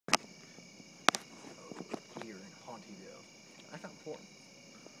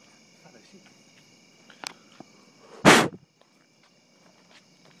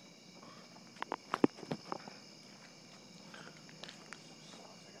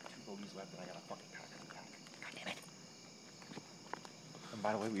wet, but I gotta fucking pack it. God damn it. And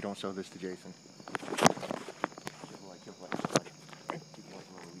by the way, we don't show this to Jason.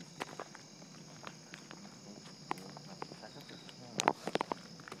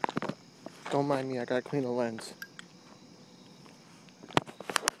 Don't mind me, I gotta clean the lens.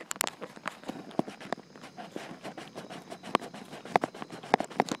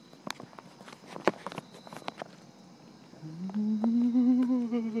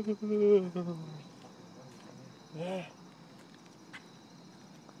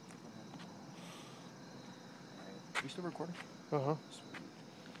 You still recording? Uh-huh.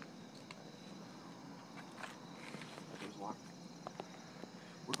 It was locked.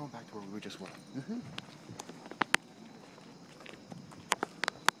 We're going back to where we just were.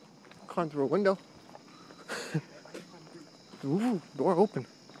 Climb through a window. Ooh, door open.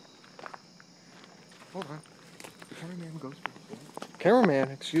 Hold on. The cameraman goes.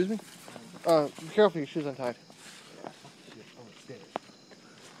 Cameraman, excuse me? Be careful, your shoes untied. Oh, it's there.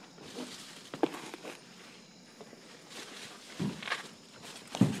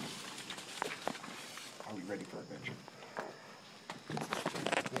 Are we ready for adventure?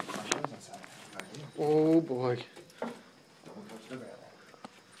 Oh boy. Don't touch the barrel.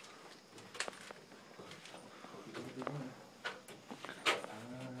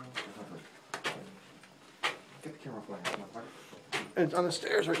 Get the camera flying, motherfucker. It's on the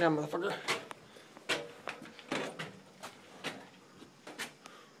stairs right now, motherfucker.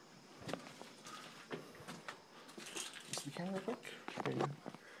 Is the camera quick?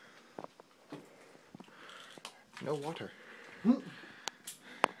 No water.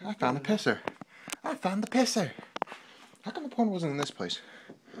 I found the pisser. I found the pisser. How come the porn wasn't in this place?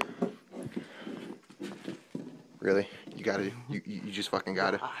 Really? You got it? You just fucking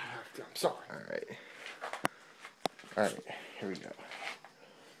got it? I have to. I'm sorry. Alright. Alright, here we go.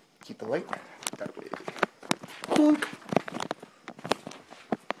 Keep the light that way. Clunk.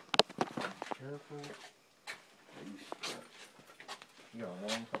 Careful. You got a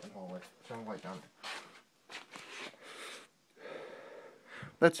long fucking hallway. Shine light down there.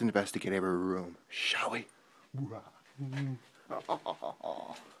 Let's investigate every room, shall we?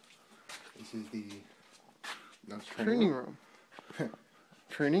 This is the Training room.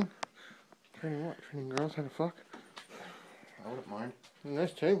 Training? Training what? Training girls how to fuck? I wouldn't mind.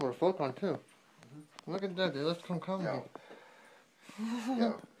 Nice table to fuck on too. Look at that, dude. Let's come come. Yo.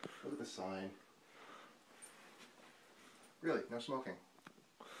 Yo. Look at the sign. Really, no smoking.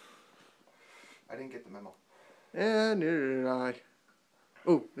 I didn't get the memo. And neither did I.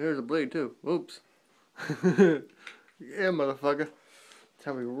 Oh, there's a blade too. Oops. Yeah, motherfucker. That's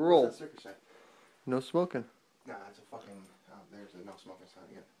how we roll. What's that sticker say? No smoking. Nah, it's a fucking. There's a no smoking sign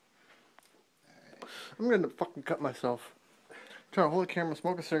again. Alright. I'm gonna fucking cut myself. Trying to hold the camera,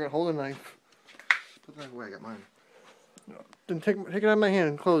 smoke a cigarette, hold a knife. Put that away, I got mine. Then take it out of my hand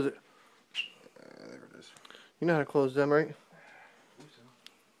and close it. There it is. You know how to close them, right?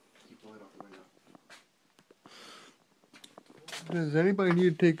 Keep the light off the window. Does anybody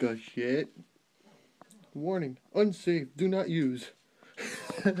need to take a shit? Warning, unsafe, do not use.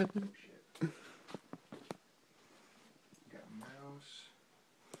 Shit. Got a mouse.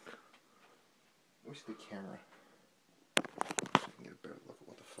 Where's the camera? So I can get a better look at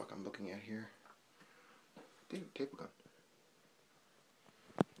what the fuck I'm looking at here. Damn, table gun.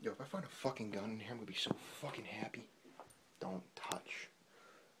 Yo, if I find a fucking gun in here, I'm gonna be so fucking happy. Don't touch.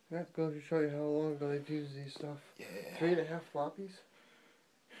 That goes to show you how long ago they've used these stuff. Yeah. 3.5 floppies?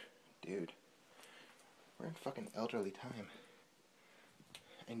 Dude. We're in fucking elderly time.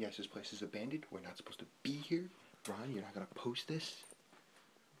 And yes, this place is abandoned. We're not supposed to be here. Ron, you're not gonna post this?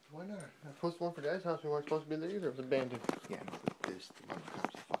 Why not? I posted one for Dad's house. We weren't supposed to be there either. It was abandoned. Yeah, no, this, the one that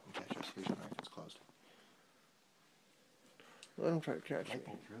comes to fucking catch us. Here's your knife, it's closed. Let them try to catch me. Light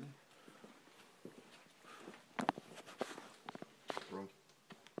bulbs, really? Room.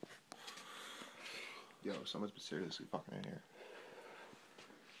 Yo, someone's been seriously fucking in here.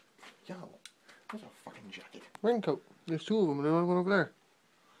 Yo, there's a fucking jacket. Raincoat. There's 2 of them and another one over there.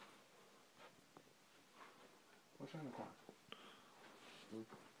 What's around the corner?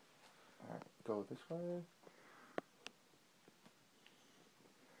 Alright, go this way.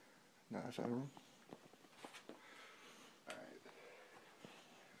 No, that's not a room. Alright.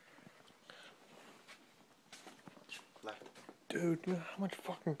 Left. Dude, you know how much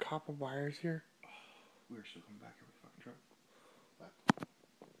fucking copper wire is here? We're still coming back here with fucking truck. Left.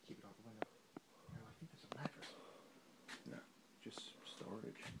 Keep it off the window. No, I think there's a mattress. No, just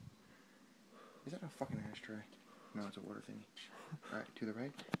storage. Is that a fucking ashtray? No, it's a water thingy. Alright, to the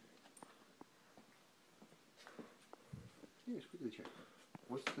right. Yeah, squiggly check.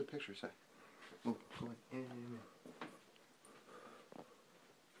 What's the picture say? Move. Go in.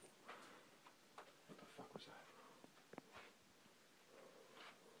 What the fuck was that?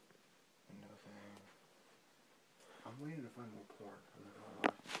 Window thing. I'm waiting to find more porn. I'm not gonna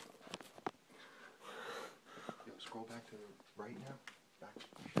lie. Yo, scroll back to the right now. Back.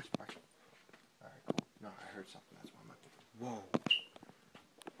 Alright, cool. No, I heard something. That's why I'm like, whoa.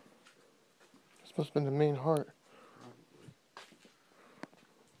 This must have been the main heart. Probably.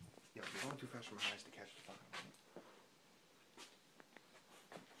 Yo, you're going too fast for my eyes to catch the fucking thing.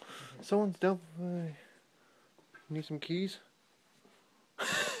 Someone's definitely... Need some keys?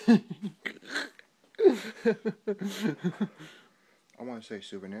 I want to say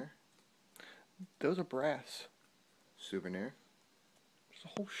souvenir. Those are brass. Souvenir. There's a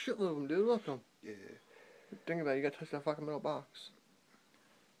whole shitload of them, dude. Look at them. Yeah. Think about it. You gotta touch that fucking middle box.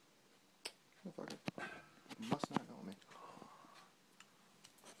 Motherfucker. Must not know me.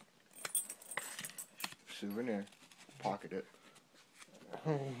 Souvenir. Pocket it.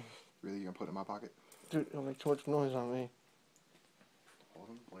 Really, you gonna put it in my pocket? Dude, it'll make too much noise on me. Hold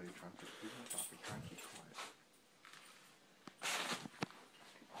on the blade. Try and keep it in my pocket. Try and keep quiet.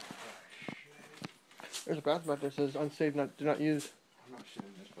 There's a bathroom out there that says unsafe, do not use. I'm not shitting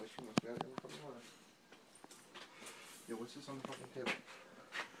in this place. You must be out there fucking water. Yo, what's this on the fucking table?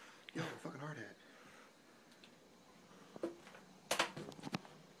 Yo, a fucking hard hat.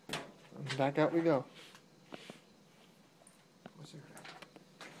 Back out we go. What's there?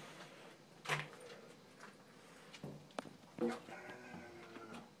 No.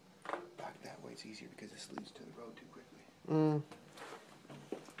 Back that way. It's easier because this leads to the road too quickly.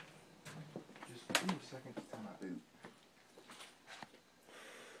 Just give me a second to tie my boot.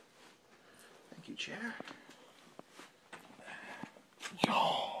 Thank you, chair.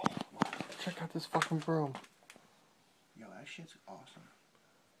 Yo! Check out this fucking broom. Yo, that shit's awesome.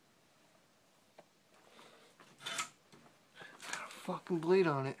 Got a fucking blade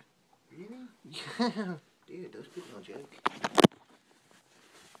on it. Really? Yeah. Dude, those people don't joke.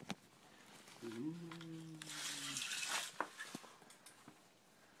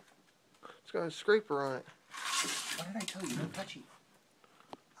 It's got a scraper on it. What did I tell you? No touchy.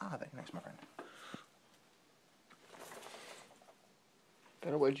 Ah, very nice, my friend.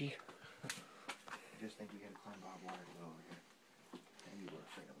 Got a wedgie. I just think we had to climb barbed wire to go over here. And you were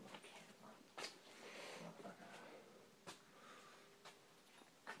afraid of a little camera.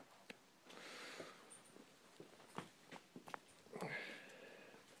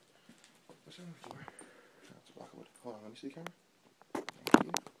 What's on the floor? That's a block of wood. Hold on, let me see the camera. Thank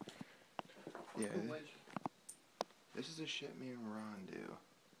you. Yeah, this is the shit me and Ron do.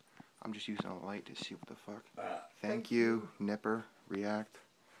 I'm just using a light to see what the fuck. Thank you, Nipper, React.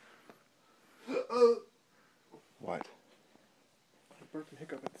 What? I burp and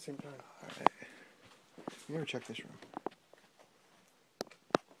hiccup at the same time. Alright. You ever check this room?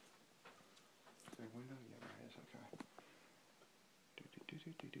 Is there a window? Yeah, there is. Okay.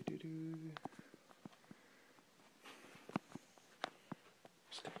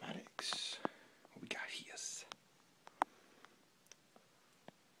 Schematics. What we got here?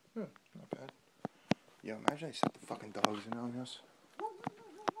 Not bad. Yo, imagine I set the fucking dogs in on us.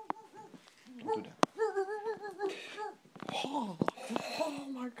 Don't do that. Oh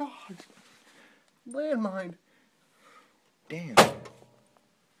my god. Landmine. Damn.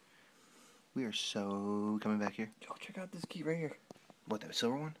 We are so coming back here. Yo, check out this key right here. What, that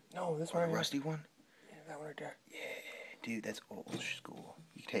silver one? No, this Or one the right rusty one? Yeah, that one right there. Yeah, dude, that's old school.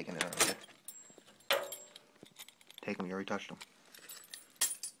 You taking it, aren't you? Take them, you already touched them.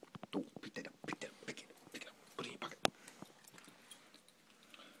 Pick that up, pick it up. Put it in your pocket.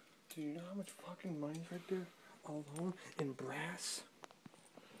 Do you know how much fucking money's right there? All alone in brass?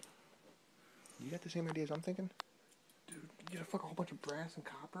 You got the same ideas I'm thinking? Dude, you gotta fuck a whole bunch of brass and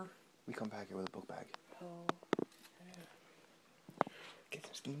copper? We come back here with a book bag. Oh, yeah. Get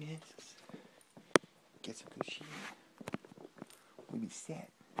some ski masks. Get some good shit. We be set.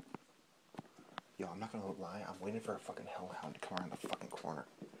 Yo, I'm not gonna lie. I'm waiting for a fucking hellhound to come around the fucking corner.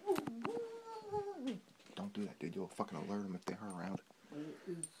 Don't do that, dude. You'll fucking alert them if they're around. It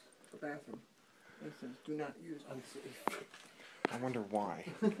is the bathroom. It says, do not use unsafe. I wonder why.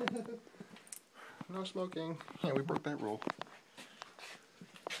 No smoking. Yeah, we broke that rule.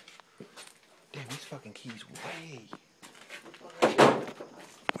 Damn, these fucking keys way. What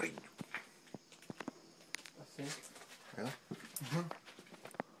are you... I think. Really?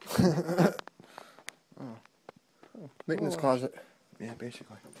 Oh. Maintenance closet. Yeah,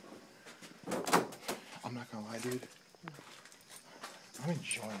 basically. I'm not gonna lie, dude. I'm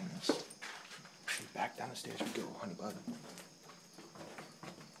enjoying this. Back down the stairs we go, honey bun.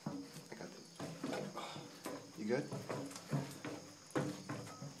 You good?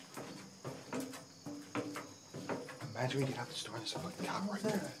 Imagine we get out the store and there's a fucking cop right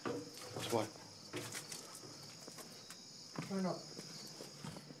there. What's what? Turn up.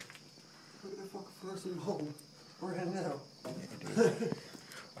 Look at the fucking first home. We're heading out. Yeah, dude.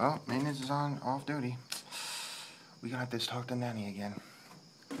 Well, maintenance is off duty. We got this talk to Nanny again.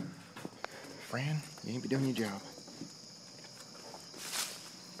 Fran, you ain't be doing your job.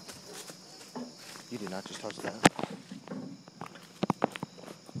 You did not just touch that.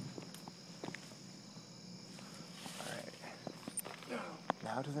 Alright.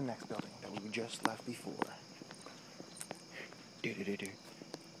 Now to the next building that we just left before. Do-do-do-do.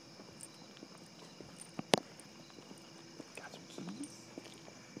 Got some keys.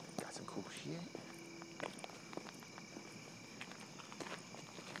 Got some cool shit.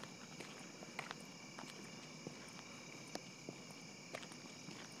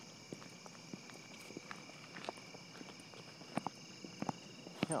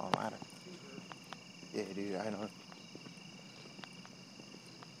 It don't matter. Yeah, dude, I know.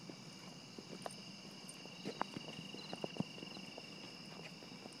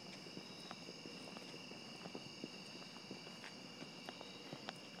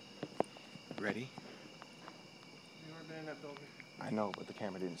 Ready? You ever been in that building? I know, but the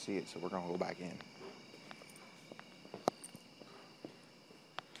camera didn't see it, so we're gonna go back in.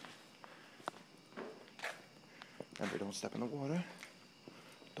 Remember, don't step in the water.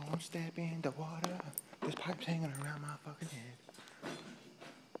 Don't step in the water. There's pipes hanging around my fucking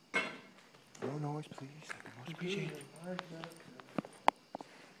head. No noise, please. Most appreciated.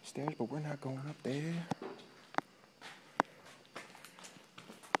 Stairs, but we're not going up there.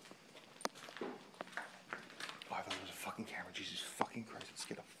 Oh, I thought it was a fucking camera. Jesus fucking Christ, it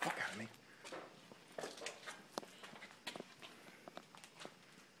scared the fuck out of me.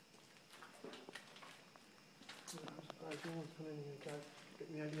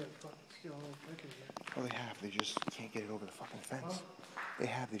 Oh, they have. They just can't get it over the fucking fence. They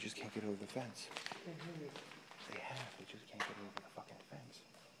have. They just can't get it over the fence. They have. They just can't get it over the fucking fence.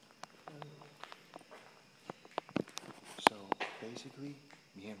 So, basically,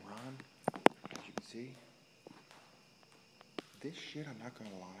 me and Ron, as you can see, this shit, I'm not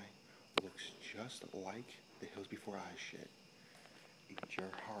gonna lie, looks just like the Hills Before Eyes shit. Eat your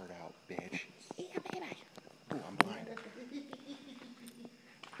heart out, bitch. Yeah, baby. Ooh, I'm blind.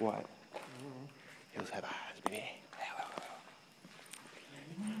 What? Hills have eyes, baby.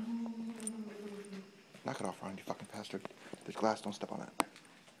 Knock it off, Ron, you fucking bastard. There's glass, don't step on it.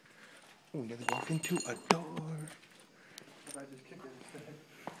 Ooh, nearly walked into a door. If I just kick it instead.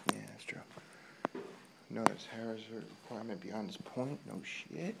 Yeah, that's true. No, there's hazard requirement beyond this point. No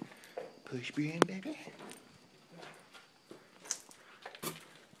shit. Push me in, baby.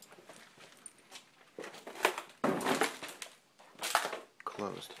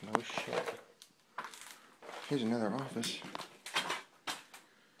 Closed. No shit. Here's another office.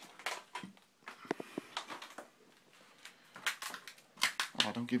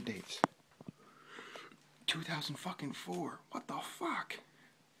 Oh, don't give dates. 2004. What the fuck?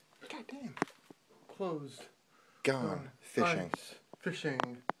 God damn. Closed. Gone. Fishing. Fishing.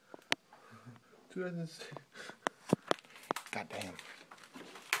 2006. God damn.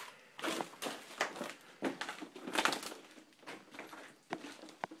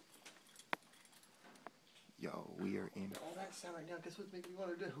 Yo, we are in. All that sound right now, guess what make me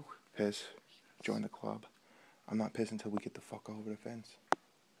want to do? Piss. Join the club. I'm not pissing until we get the fuck over the fence.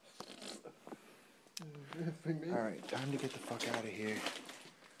 Alright, time to get the fuck out of here.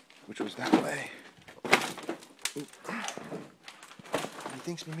 Which was that way. Oop. He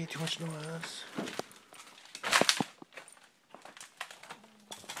thinks we made too much noise.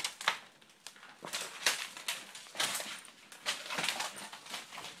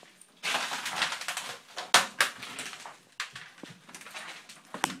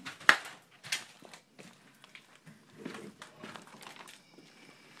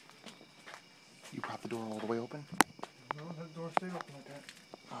 You propped the door all the way open? No, that door stayed open like that.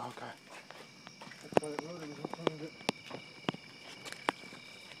 Oh, okay. That's why it loaded was opened it.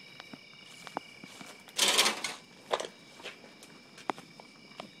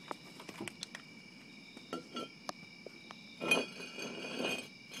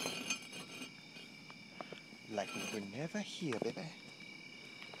 Like we were never here, baby.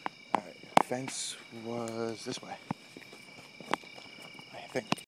 Alright, fence was this way. I think.